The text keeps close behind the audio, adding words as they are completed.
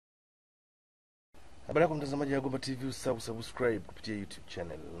Habari yako mtazamaji wa Vyombo TV, usahau subscribe kupitia YouTube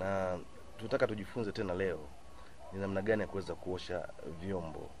channel. Na tunataka tujifunze tena leo ni namna gani ya kuweza kuosha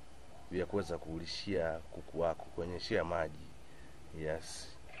vyombo vya kuweza kulishia kuku wako, kunyeshea maji. Yes.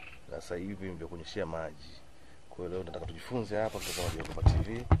 Sasa hivi ndio kunyeshea maji. Kwa hiyo leo nataka tujifunze hapa mtazamaji wa Vyombo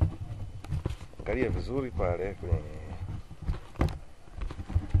TV. Angalia vizuri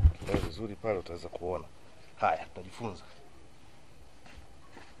pale utaweza kuona. Haya, tutajifunza.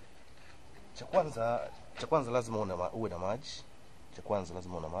 Cha kwanza lazima uwe na maji. Cha kwanza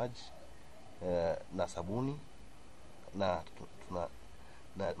lazima uwe na maji na sabuni na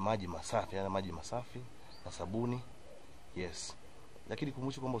maji masafi, yani maji masafi na sabuni. Yes. Lakini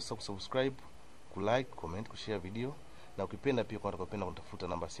kumbusha kwamba usisahau kusubscribe, kulike, comment, kushare video, na ukipenda pia kwa unapenda kunitafuta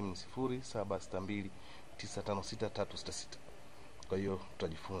namba simu ni 0762956366. Kwa hiyo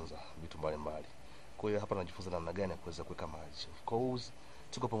tutajifunza vitu mbalimbali. Kwa hiyo hapa tunajifunza namna gani ya kuweza kuweka maji. Of course,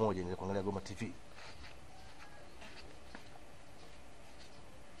 tuko pamoja ni kuangalia Vyombo TV.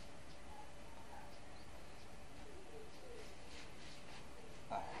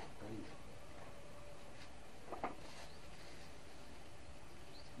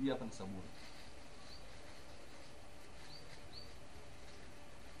 Hii hapa ni sabuni.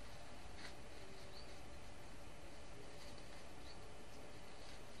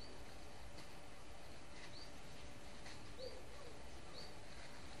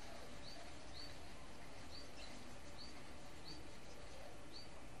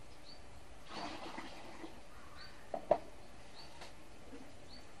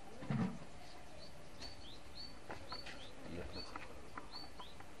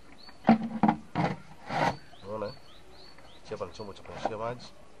 Hapa ni chombo cha kunyeshea maji.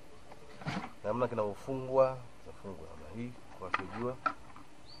 Namna kinafungwa namna hii kwa kujua.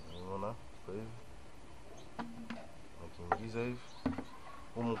 Unaona kwa hivi. Ukiingiza hivi,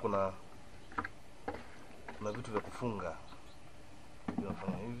 humu kuna vitu vya kufunga.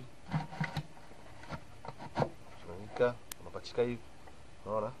 Unafanya hivi. Unapachika hivi.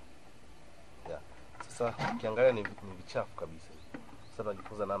 Unaona? Ya. Sasa ukiangalia ni vichafu kabisa. Sasa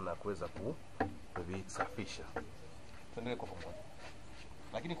tunajifunza namna ya kuweza kuvisafisha. Tuendelee kwa pamoja.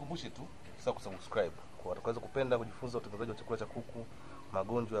 Lakini kumbushe tu usisahau kusubscribe kwa watakaweza kupenda kujifunza utengenezaji wa chakula cha kuku,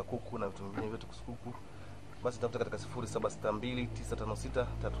 magonjwa ya kuku na vitu vingine vyote kuhusu kuku. Basi tafuta katika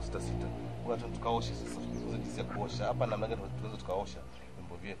 0762956366. Ngoja tukaoshe sasa. Tujifunze jinsi ya kuosha. Hapa namna gani tunaweza tukaosha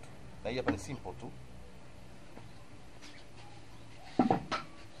vyombo vyetu. Na hii hapa ni simple tu.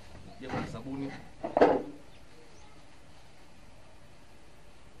 Hii hapa ni sabuni.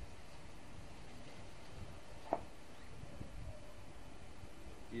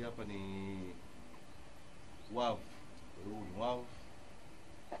 Hii hapa ni wavu. Huu ni wavu.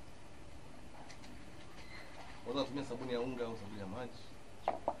 Unaweza kutumia sabuni ya unga au sabuni ya maji.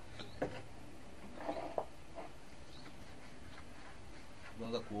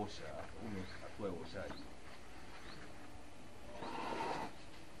 Tunaanza kuosha. Huu ni hatua ya uoshaji.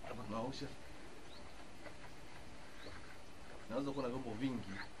 Hapa tunaosha. Naweza kuwa na vyombo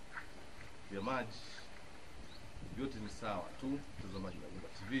vingi vya maji. Vyote ni sawa tu mtazamaji wa Vyombo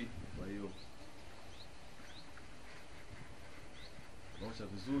TV. Kwa hiyo tunaosha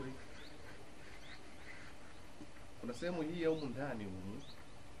vizuri. Kuna sehemu hii au ndani humu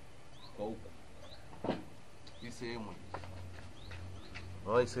kwa huku. Hii sehemu hii.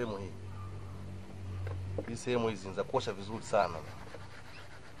 Hii sehemu hii. Hii sehemu hizi ni za kuosha vizuri sana.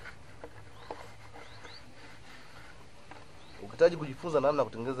 Ukihitaji kujifunza namna ya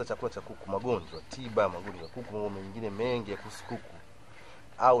kutengeneza chakula cha kuku, magonjwa, tiba magonjwa ya kuku, mambo mengine mengi ya kuhusu kuku,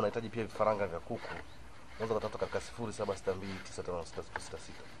 au unahitaji pia vifaranga vya kuku, unaweza kutafuta katika 0762956366.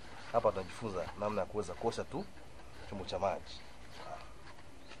 Hapa tunajifunza namna ya kuweza kuosha tu chombo cha maji.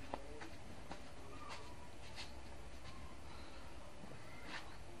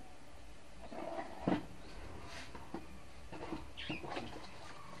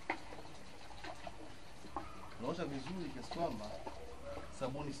 Naosha vizuri kiasi kwamba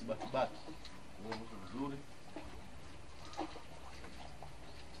sabuni sibaki. Naosha vizuri.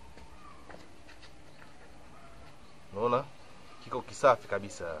 Unaona? Kiko kisafi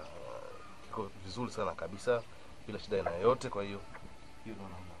kabisa. Kiko vizuri sana kabisa bila shida aina yoyote. Kwa hiyo hiyo ndio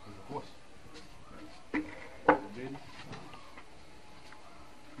namna ya kuosha.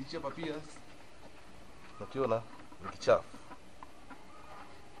 Hichi hapa pia unakiona ni kichafu.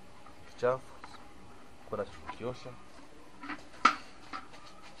 Kwa tukiosha.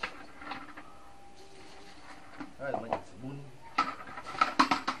 Haya maji ya sabuni.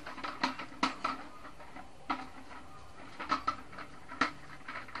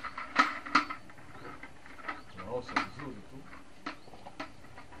 Tunaosha vizuri tu.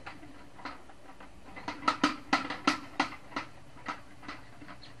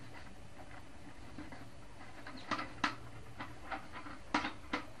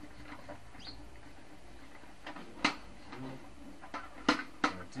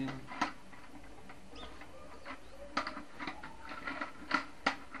 taratibu.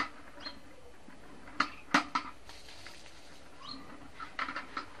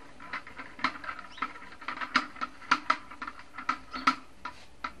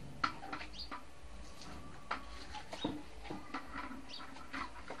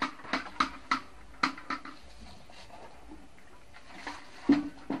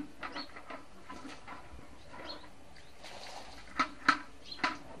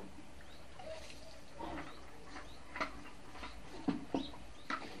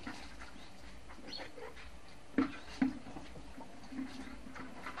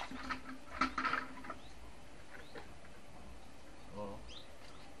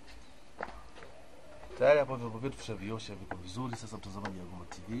 Tayari hapo vyombo vyetu tushaviosha, viko vizuri. Sasa mtazamaji wa Gomba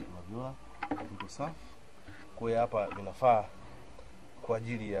TV, unaviona viko safi. Kwa hiyo hapa vinafaa kwa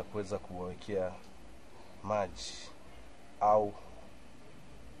ajili ya kuweza kuwekea maji au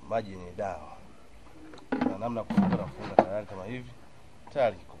maji yenye dawa. Na namna kufunga tayari kama hivi.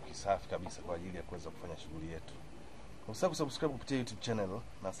 Tayari kuki safi kabisa kwa ajili ya kuweza kufanya shughuli yetu. Usisahau kusubscribe kupitia YouTube channel,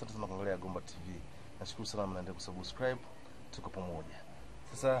 na asante sana kuangalia Gomba TV. Nashukuru sana mnaendelea kusubscribe, tuko pamoja.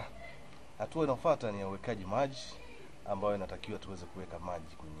 Sasa hatua inayofuata ni ya uwekaji maji, ambayo inatakiwa tuweze kuweka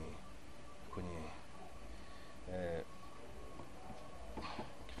maji kwenye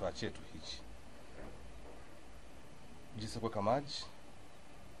kifaa chetu hichi. Jinsi ya kuweka maji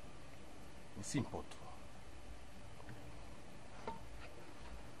ni simple tu.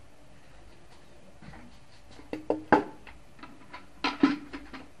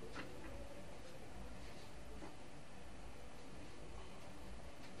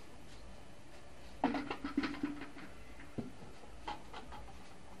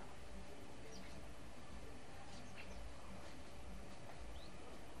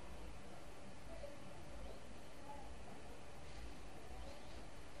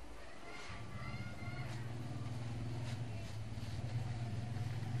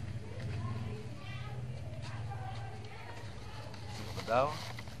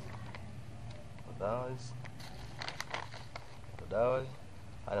 Dawa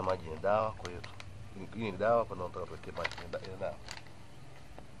haya maji ni dawa. Kwa hiyo hii ni dawa, kwa nataka tuweke maji ni dawa.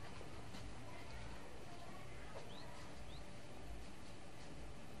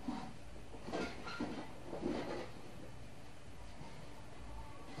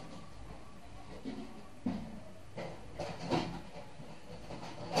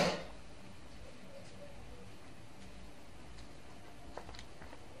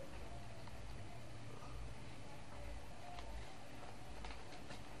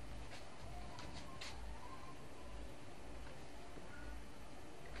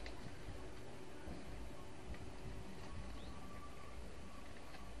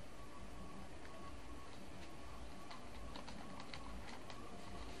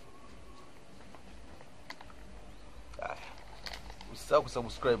 Usisahau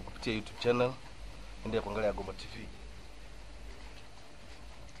kusubscribe kupitia YouTube channel, endelea kuangalia Gomba TV.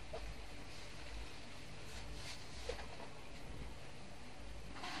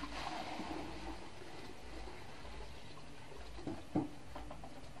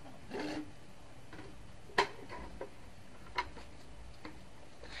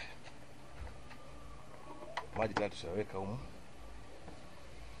 Maji tayari tushaweka humu.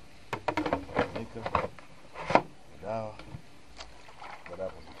 Nika dawa. Baada ya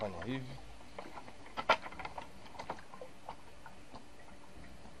kufanya hivi,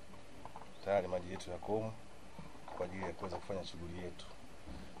 tayari maji yetu yako humu kwa ajili ya kuweza kufanya shughuli yetu.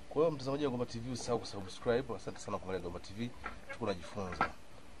 Kwa hiyo mtazamaji wa Gomba TV, usisahau kusubscribe. Asante sana kwa kuangalia Gomba TV. Tunajifunza.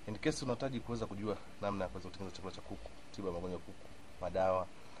 In case unahitaji kuweza kujua namna ya kuweza kutengeneza chakula cha kuku, tiba ya magonjwa ya kuku, madawa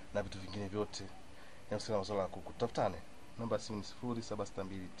na vitu vingine vyote yanayohusiana na masuala ya kuku, tafutane. Namba ya simu ni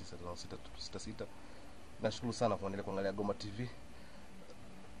 0762956366. Nashukuru sana kwa kuendelea kuangalia Gomba TV.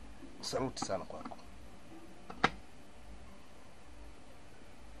 Saluti sana kwako.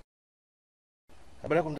 Habari yako.